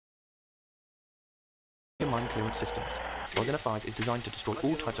mine clearance systems. Bozena-5 is designed to destroy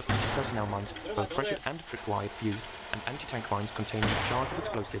all types of anti-personnel mines, both pressured and tripwired fused, and anti-tank mines containing a charge of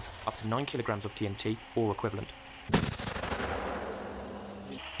explosives up to 9 kilograms of TNT or equivalent.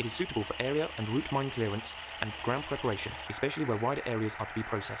 It is suitable for area and route mine clearance and ground preparation, especially where wider areas are to be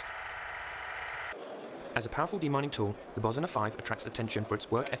processed. As a powerful demining tool, the Bozena-5 attracts attention for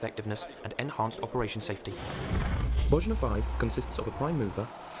its work effectiveness and enhanced operation safety. Bozena-5 consists of a prime mover,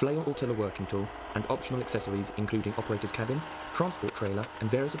 flail or tiller working tool, and optional accessories including operator's cabin, transport trailer,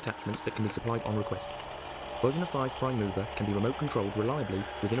 and various attachments that can be supplied on request. Bozena-5 prime mover can be remote controlled reliably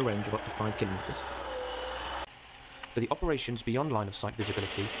within a range of up to 5 kilometers. For the operations beyond line of sight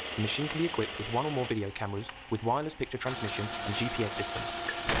visibility, the machine can be equipped with one or more video cameras with wireless picture transmission and GPS system.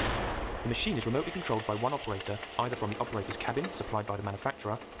 The machine is remotely controlled by one operator, either from the operator's cabin supplied by the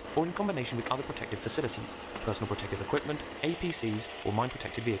manufacturer, or in combination with other protective facilities, personal protective equipment, APCs, or mine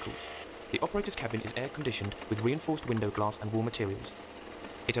protected vehicles. The operator's cabin is air conditioned with reinforced window glass and wall materials.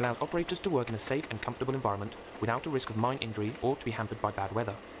 It allows operators to work in a safe and comfortable environment without a risk of mine injury or to be hampered by bad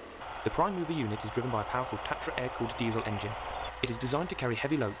weather. The prime mover unit is driven by a powerful Tatra air-cooled diesel engine. It is designed to carry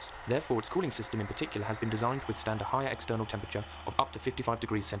heavy loads, therefore its cooling system in particular has been designed to withstand a higher external temperature of up to 55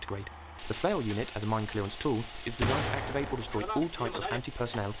 degrees centigrade. The flail unit, as a mine clearance tool, is designed to activate or destroy all types of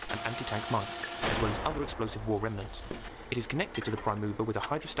anti-personnel and anti-tank mines, as well as other explosive war remnants. It is connected to the prime mover with a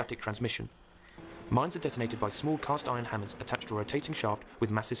hydrostatic transmission. Mines are detonated by small cast iron hammers attached to a rotating shaft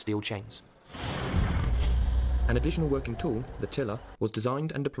with massive steel chains. An additional working tool, the tiller, was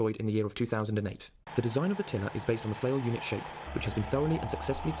designed and deployed in the year of 2008. The design of the tiller is based on the flail unit shape, which has been thoroughly and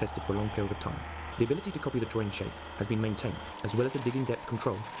successfully tested for a long period of time. The ability to copy the terrain shape has been maintained, as well as the digging depth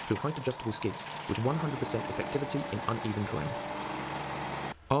control through height-adjustable skids with 100% effectivity in uneven terrain.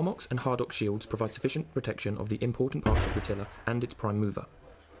 Armox and Hardox shields provide sufficient protection of the important parts of the tiller and its prime mover.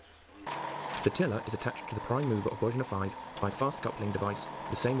 The tiller is attached to the prime mover of Bozena-5 by a fast coupling device,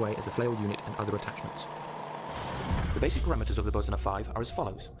 the same way as the flail unit and other attachments. The basic parameters of the Bozena-5 are as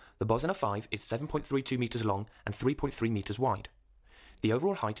follows. The Bozena-5 is 7.32 meters long and 3.3 meters wide. The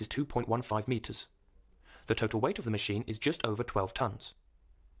overall height is 2.15 meters. The total weight of the machine is just over 12 tons.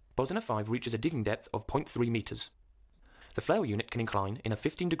 Bozena-5 reaches a digging depth of 0.3 meters. The flail unit can incline in a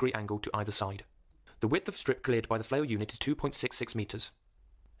 15-degree angle to either side. The width of strip cleared by the flail unit is 2.66 meters.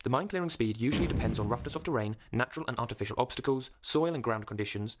 The mine clearing speed usually depends on roughness of terrain, natural and artificial obstacles, soil and ground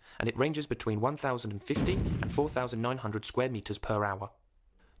conditions, and it ranges between 1,050 and 4,900 square meters per hour.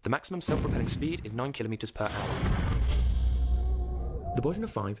 The maximum self-propelling speed is 9 kilometers per hour. The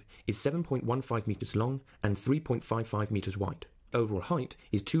Bozena-5 is 7.15 meters long and 3.55 meters wide. Overall height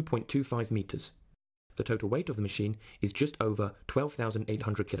is 2.25 meters. The total weight of the machine is just over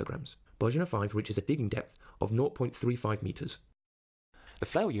 12,800 kilograms. Bozena-5 reaches a digging depth of 0.35 meters. The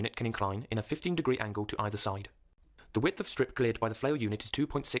flail unit can incline in a 15-degree angle to either side. The width of strip cleared by the flail unit is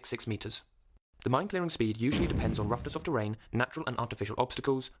 2.66 meters. The mine clearing speed usually depends on roughness of terrain, natural and artificial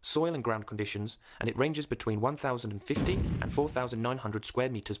obstacles, soil and ground conditions, and it ranges between 1,050 and 4,900 square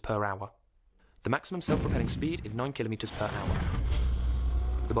meters per hour. The maximum self-propelling speed is 9 kilometers per hour.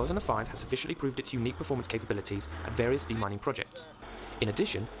 The Bozena-5 has sufficiently proved its unique performance capabilities at various demining projects. In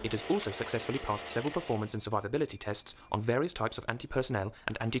addition, it has also successfully passed several performance and survivability tests on various types of anti-personnel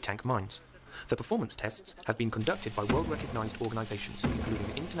and anti-tank mines. The performance tests have been conducted by world-recognized organizations, including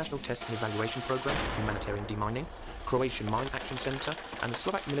the International Test and Evaluation Program for Humanitarian Demining, Croatian Mine Action Center, and the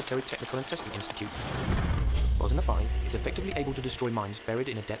Slovak Military Technical and Testing Institute. Bozena-5 is effectively able to destroy mines buried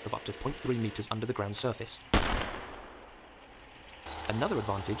in a depth of up to 0.3 meters under the ground surface. Another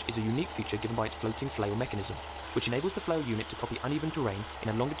advantage is a unique feature given by its floating flail mechanism, which enables the flail unit to copy uneven terrain in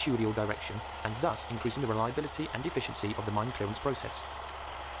a longitudinal direction and thus increasing the reliability and efficiency of the mine clearance process.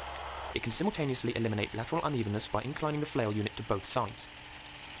 It can simultaneously eliminate lateral unevenness by inclining the flail unit to both sides.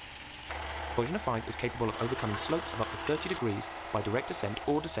 Bozena-5 is capable of overcoming slopes of up to 30 degrees by direct ascent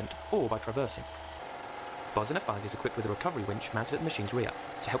or by traversing. Bozena-5 is equipped with a recovery winch mounted at the machine's rear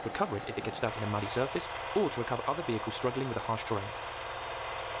to help recover it if it gets stuck in a muddy surface or to recover other vehicles struggling with a harsh terrain.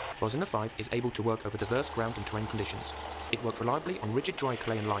 Bozena-5 is able to work over diverse ground and terrain conditions. It works reliably on rigid dry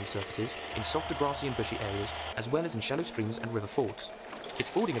clay and lime surfaces, in softer grassy and bushy areas, as well as in shallow streams and river fords. Its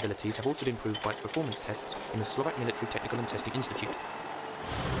fording abilities have also been proved by its performance tests in the Slovak Military Technical and Testing Institute.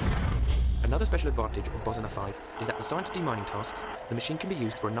 Another special advantage of Bozena-5 is that besides demining tasks, the machine can be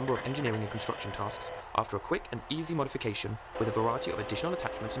used for a number of engineering and construction tasks after a quick and easy modification with a variety of additional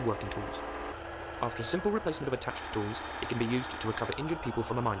attachments and working tools. After a simple replacement of attached tools, it can be used to recover injured people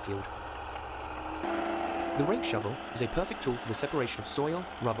from a minefield. The rake shovel is a perfect tool for the separation of soil,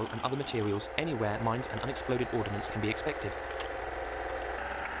 rubble and other materials anywhere mines and unexploded ordnance can be expected.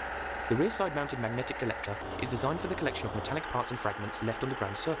 The rear side-mounted magnetic collector is designed for the collection of metallic parts and fragments left on the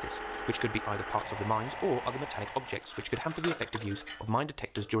ground surface, which could be either parts of the mines or other metallic objects which could hamper the effective use of mine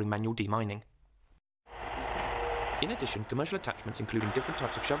detectors during manual demining. In addition, commercial attachments including different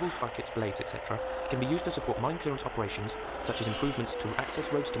types of shovels, buckets, blades, etc. can be used to support mine clearance operations, such as improvements to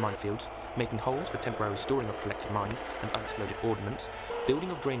access roads to minefields, making holes for temporary storing of collected mines and unexploded ordnance,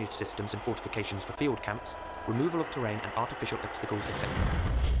 building of drainage systems and fortifications for field camps, removal of terrain and artificial obstacles, etc.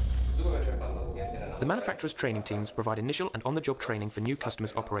 The manufacturer's training teams provide initial and on-the-job training for new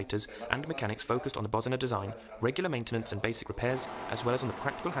customers, operators and mechanics focused on the Bozena design, regular maintenance and basic repairs, as well as on the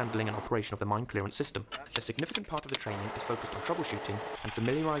practical handling and operation of the mine clearance system. A significant part of the training is focused on troubleshooting and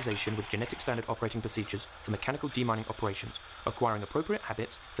familiarization with genetic standard operating procedures for mechanical demining operations, acquiring appropriate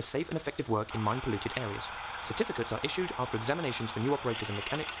habits for safe and effective work in mine-polluted areas. Certificates are issued after examinations for new operators and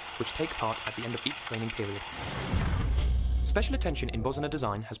mechanics, which take part at the end of each training period. Special attention in Bozena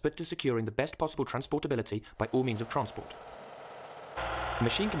design has put to securing the best possible transportability by all means of transport. The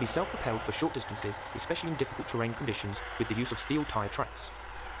machine can be self-propelled for short distances, especially in difficult terrain conditions, with the use of steel tyre tracks.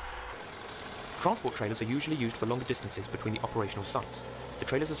 Transport trailers are usually used for longer distances between the operational sites. The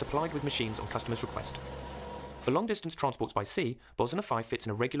trailers are supplied with machines on customer's request. For long-distance transports by sea, Bozena-5 fits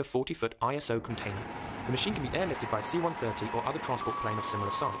in a regular 40-foot ISO container. The machine can be airlifted by a C-130 or other transport plane of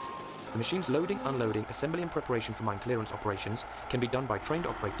similar size. The machine's loading, unloading, assembly and preparation for mine clearance operations can be done by trained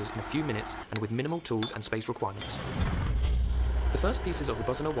operators in a few minutes and with minimal tools and space requirements. The first pieces of the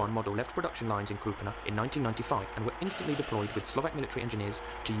Bozena-1 model left production lines in Krupina in 1995 and were instantly deployed with Slovak military engineers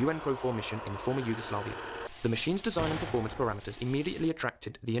to UN Pro-4 mission in the former Yugoslavia. The machine's design and performance parameters immediately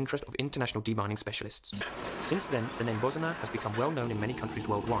attracted the interest of international demining specialists. Since then, the name Bozena has become well known in many countries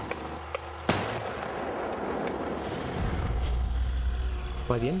worldwide.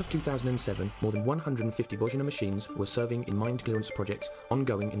 By the end of 2007, more than 150 Bozena machines were serving in mine clearance projects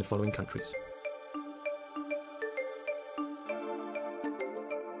ongoing in the following countries: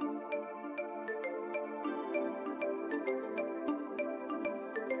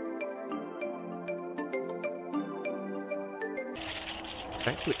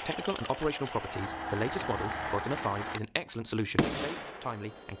 Thanks to its technical and operational properties, the latest model, Bozena-5, is an excellent solution for safe,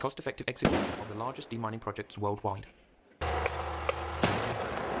 timely and cost-effective execution of the largest demining projects worldwide.